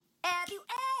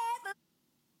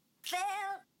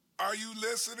Are you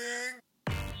listening?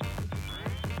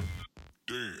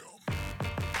 Damn.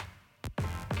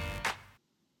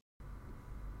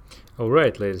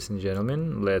 Alright, ladies and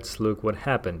gentlemen, let's look what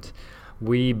happened.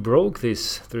 We broke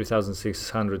this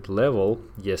 3600 level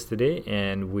yesterday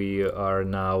and we are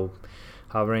now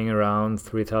hovering around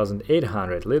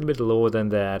 3800, a little bit lower than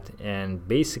that, and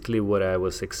basically what I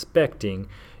was expecting,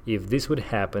 if this would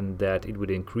happen, that it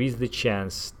would increase the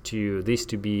chance to this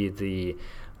to be the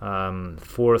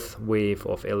fourth wave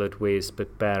of Elliott waves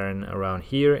pattern around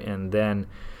here, and then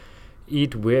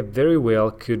it very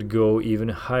well could go even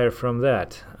higher from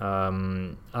that.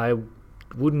 I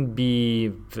wouldn't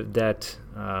be that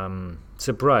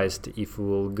surprised if we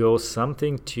will go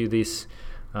something to this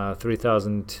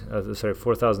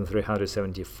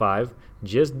 4,375,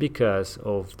 just because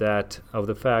of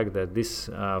the fact that this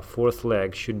fourth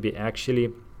wave should be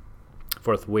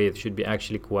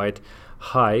actually quite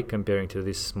high comparing to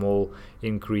this small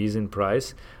increase in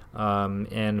price.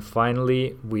 And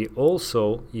finally, we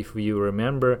also, if you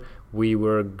remember, we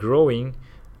were growing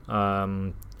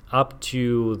up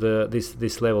to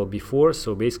this level before.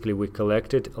 So basically we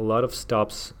collected a lot of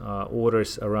stops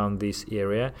orders around this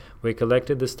area. We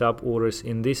collected the stop orders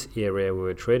in this area. We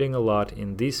were trading a lot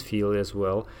in this field as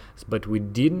well, but we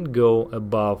didn't go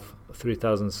above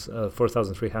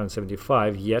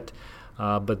 4,375 yet.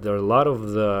 But there are a lot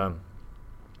of the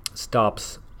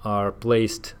stops are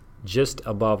placed just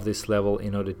above this level.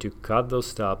 In order to cut those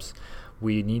stops,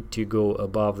 we need to go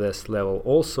above this level.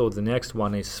 Also, the next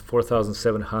one is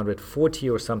 4,740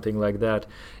 or something like that,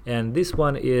 and this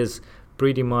one is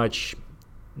pretty much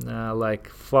like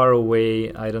far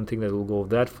away. I don't think that will go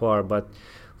that far, but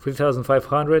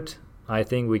 3,500, I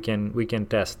think we can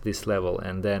test this level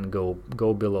and then go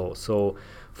below. So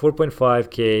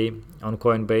 4.5k on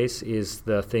Coinbase is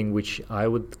the thing which I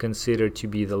would consider to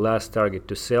be the last target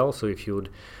to sell. So if you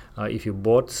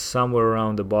bought somewhere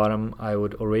around the bottom, I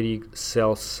would already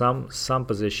sell some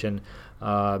position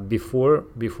before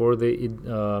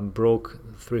it broke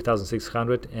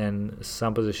 3,600, and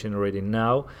some position already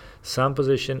now, some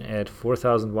position at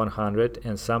 4,100,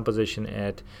 and some position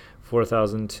at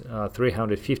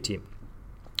 4,350.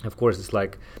 Of course, it's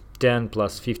like 10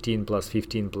 plus 15 plus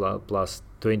 15 plus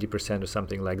 20% or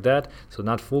something like that. So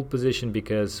not full position,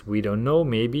 because we don't know,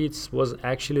 maybe it was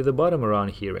actually the bottom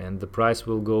around here and the price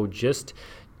will go just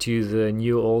to the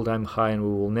new all-time high and we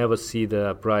will never see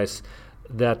the price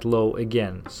that low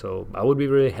again. So I would be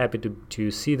really happy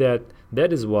to see that.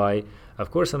 That is why, of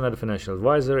course, I'm not a financial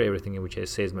advisor, everything in which I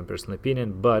say is my personal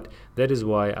opinion, but that is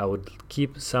why I would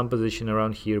keep some position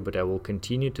around here, but I will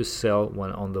continue to sell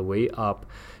when on the way up,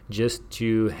 just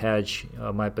to hedge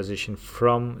my position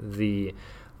from the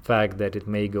fact that it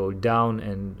may go down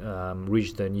and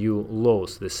reach the new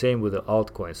lows. The same with the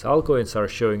altcoins. Altcoins are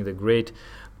showing the great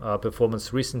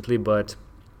performance recently, but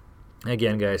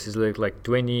again, guys, it's like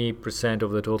 20%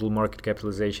 of the total market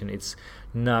capitalization. It's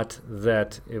not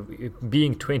that,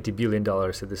 being $20 billion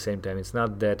at the same time, it's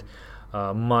not that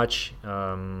much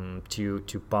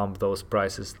to pump those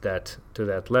prices to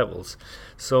that levels.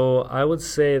 So I would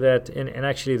say that, and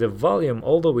actually the volume,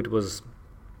 although it was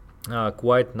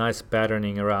quite nice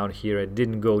patterning around here, it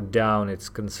didn't go down, it's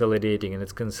consolidating, and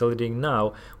it's consolidating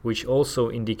now, which also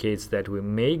indicates that we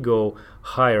may go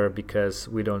higher because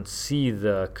we don't see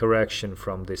the correction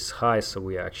from this high. So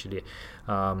we actually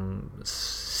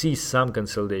see some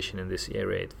consolidation in this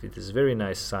area. It is a very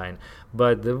nice sign,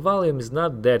 but the volume is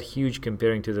not that huge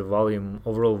comparing to the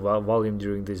overall volume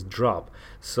during this drop.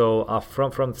 So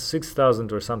from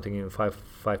 6,000 or something in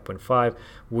 5.5,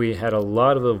 we had a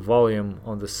lot of the volume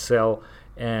on the sell,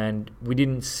 and we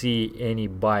didn't see any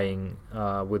buying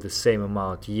with the same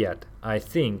amount yet. I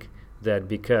think that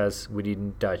because we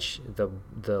didn't touch the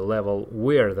level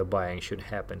where the buying should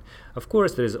happen. Of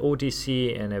course, there is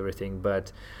OTC and everything,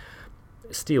 but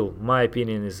still, my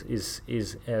opinion is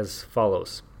as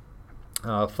follows.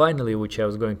 Finally, which I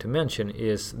was going to mention,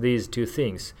 is these two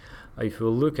things. If you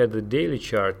look at the daily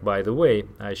chart, by the way,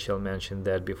 I shall mention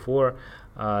that before,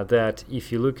 that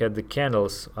if you look at the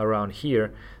candles around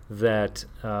here, that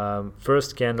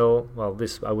first candle, well,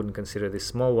 this I wouldn't consider this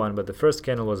small one, but the first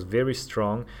candle was very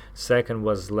strong, second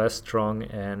was less strong,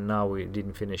 and now we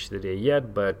didn't finish the day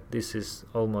yet, but this is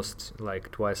almost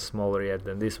like twice smaller yet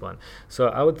than this one. So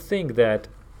I would think that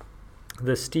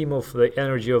the steam of the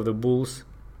energy of the bulls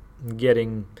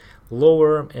getting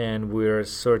lower, and we're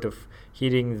sort of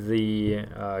hitting the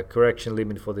correction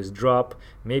limit for this drop,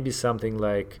 maybe something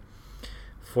like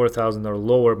 4,000 or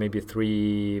lower, maybe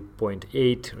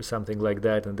 3.8 or something like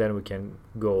that, and then we can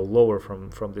go lower from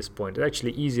this point. It's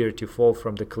actually easier to fall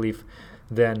from the cliff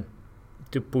than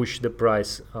to push the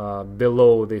price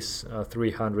below this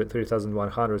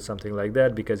 3,100, something like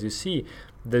that, because you see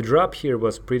the drop here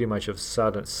was pretty much of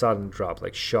sudden drop,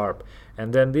 like sharp,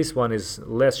 and then this one is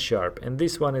less sharp, and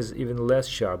this one is even less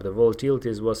sharp. The volatility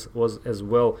was as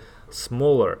well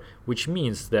smaller, which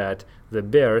means that the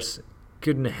bears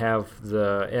couldn't have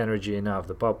the energy enough,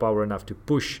 the power enough to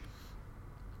push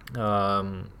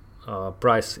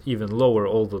price even lower,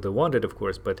 although they wanted, of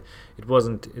course, but it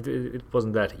wasn't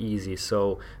that easy.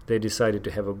 So they decided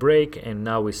to have a break, and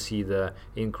now we see the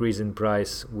increase in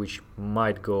price, which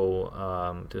might go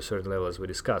to a certain level, as we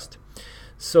discussed.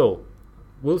 So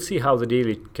we'll see how the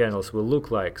daily candles will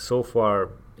look like. So far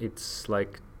it's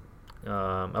like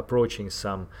approaching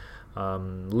some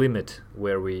limit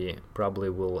where we probably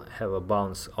will have a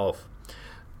bounce off.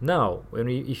 Now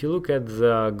if you look at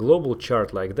the global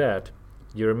chart like that,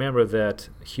 you remember that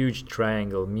huge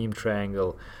triangle, meme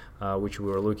triangle, which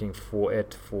we were looking for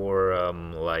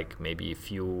like maybe a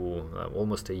few,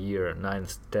 almost a year,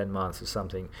 9-10 months or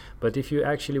something. But if you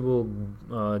actually will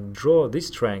draw this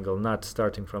triangle, not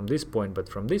starting from this point but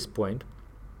from this point,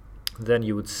 then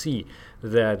you would see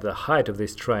that the height of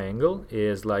this triangle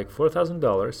is like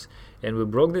 $4,000, and we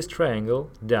broke this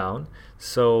triangle down.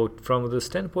 So from the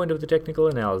standpoint of the technical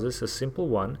analysis, a simple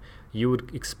one, you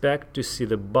would expect to see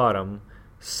the bottom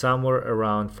somewhere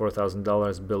around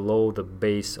 $4,000 below the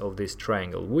base of this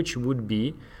triangle, which would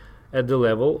be at the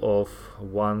level of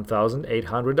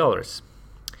 $1,800.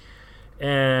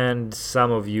 And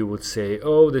some of you would say,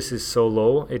 oh, this is so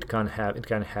low, it cannot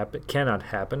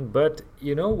happen. But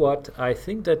you know what, I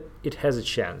think that it has a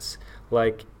chance,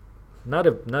 like not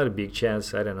a big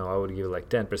chance. I don't know, I would give like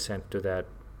 10% to that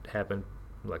happen,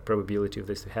 like probability of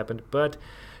this to happen, but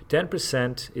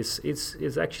 10%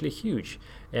 is actually huge.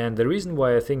 And the reason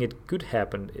why I think it could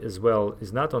happen as well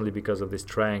is not only because of this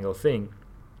triangle thing,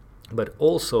 but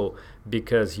also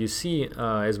because you see,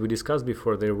 as we discussed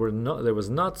before, there was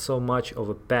not so much of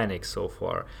a panic so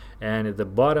far, and at the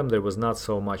bottom there was not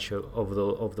so much of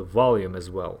the volume as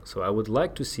well. So I would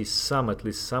like to see at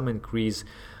least some increase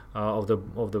of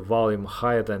the volume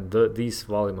higher than this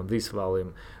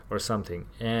volume or something.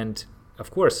 And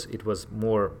of course it was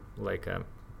more like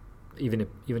even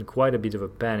quite a bit of a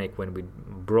panic when we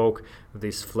broke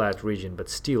this flat region, but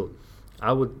still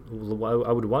I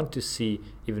would want to see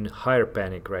even higher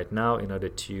panic right now in order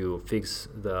to fix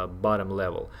the bottom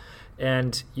level.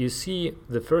 And you see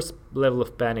the first level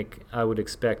of panic I would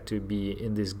expect to be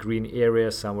in this green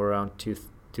area, somewhere around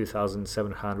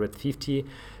 2,750,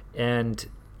 and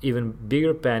even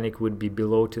bigger panic would be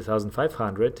below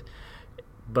 2,500.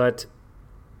 But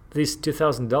this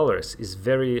 $2,000 is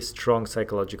very strong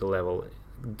psychological level.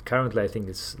 Currently I think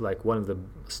it's like one of the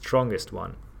strongest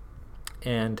one,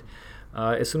 and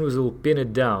as soon as we'll pin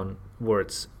it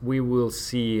downwards, we will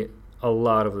see a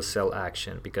lot of the sell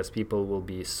action, because people will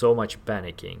be so much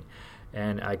panicking,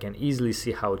 and I can easily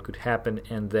see how it could happen.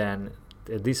 And then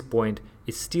at this point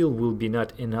it still will be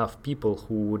not enough people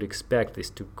who would expect this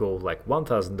to go like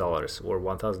 $1,000 or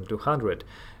 1,200,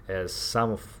 as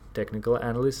some of technical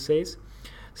analysts say.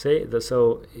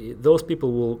 So those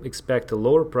people will expect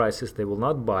lower prices, they will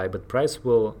not buy, but price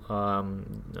will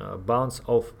bounce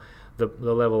off the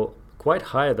level quite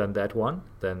higher than that one,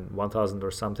 than 1,000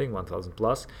 or something, 1,000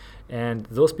 plus, and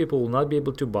those people will not be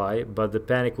able to buy, but the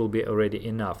panic will be already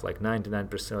enough, like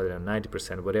 99% or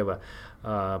 90%, whatever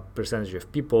percentage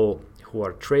of people who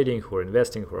are trading, who are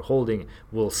investing, who are holding,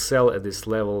 will sell at this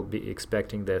level, be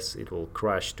expecting this it will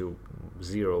crash to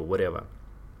zero, whatever.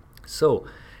 So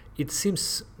it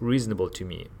seems reasonable to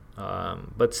me,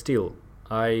 but still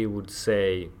I would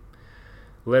say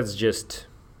let's just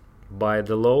buy at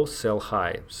the low, sell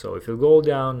high. So if it go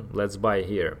down, let's buy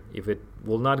here. If it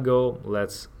will not go,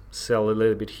 let's sell a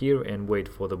little bit here and wait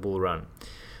for the bull run.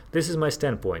 This is my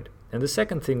standpoint. And the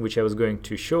second thing which I was going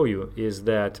to show you is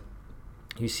that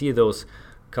you see those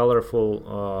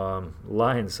colorful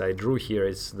lines I drew here.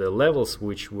 It's the levels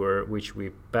which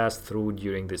we passed through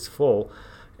during this fall,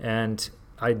 and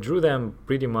I drew them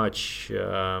pretty much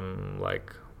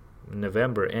like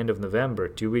November, end of November,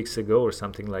 2 weeks ago or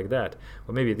something like that,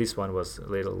 or maybe this one was a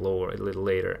little lower, a little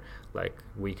later, like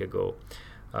a week ago.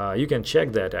 You can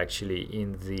check that actually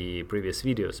in the previous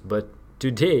videos, but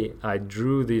today I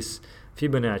drew this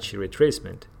Fibonacci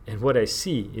retracement, and what I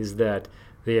see is that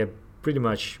they are pretty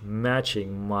much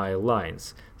matching my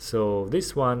lines. So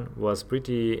this one was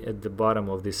pretty at the bottom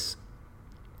of this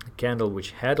candle,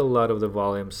 which had a lot of the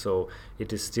volume, so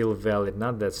it is still valid,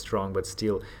 not that strong, but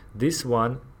still this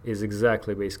one is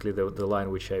exactly basically the line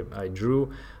which I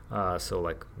drew. So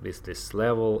like this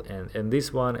level, and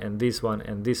this one, and this one,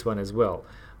 and this one as well.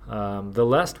 The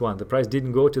last one, the price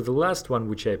didn't go to the last one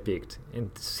which I picked,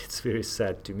 and it's very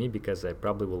sad to me because I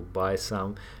probably will buy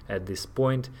some at this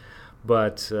point.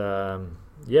 But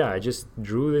yeah, I just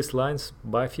drew these lines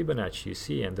by Fibonacci, you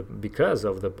see, and because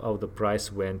of the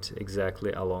price went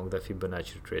exactly along the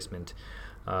Fibonacci retracement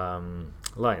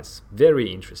lines.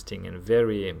 Very interesting and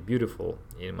very beautiful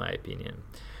in my opinion.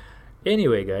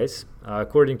 Anyway, guys,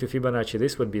 according to Fibonacci,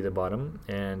 this would be the bottom,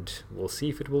 and we'll see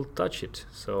if it will touch it.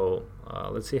 So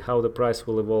let's see how the price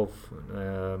will evolve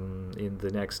in the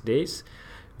next days.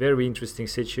 Very interesting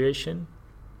situation.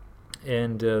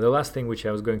 And the last thing which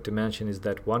I was going to mention is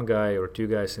that one guy or two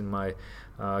guys in my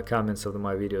comments of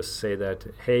my videos say that,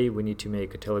 hey, we need to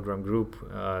make a Telegram group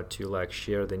to like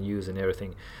share the news and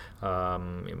everything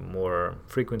more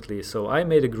frequently. So I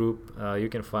made a group. You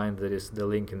can find the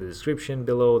link in the description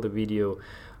below the video.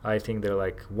 I think there are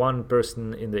like one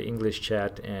person in the English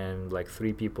chat and like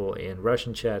 3 people in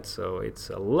Russian chat, so it's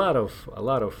a lot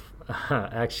of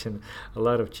action, a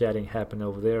lot of chatting happen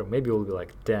over there. Maybe it will be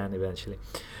like 10 eventually.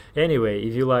 Anyway,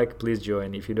 if you like, please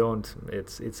join. If you don't,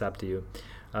 it's up to you.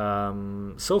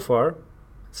 So far,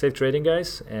 safe trading,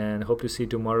 guys, and hope to see you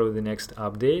tomorrow with the next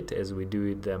update as we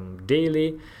do them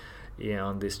daily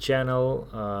on this channel.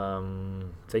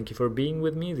 Thank you for being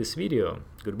with me this video.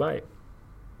 Goodbye.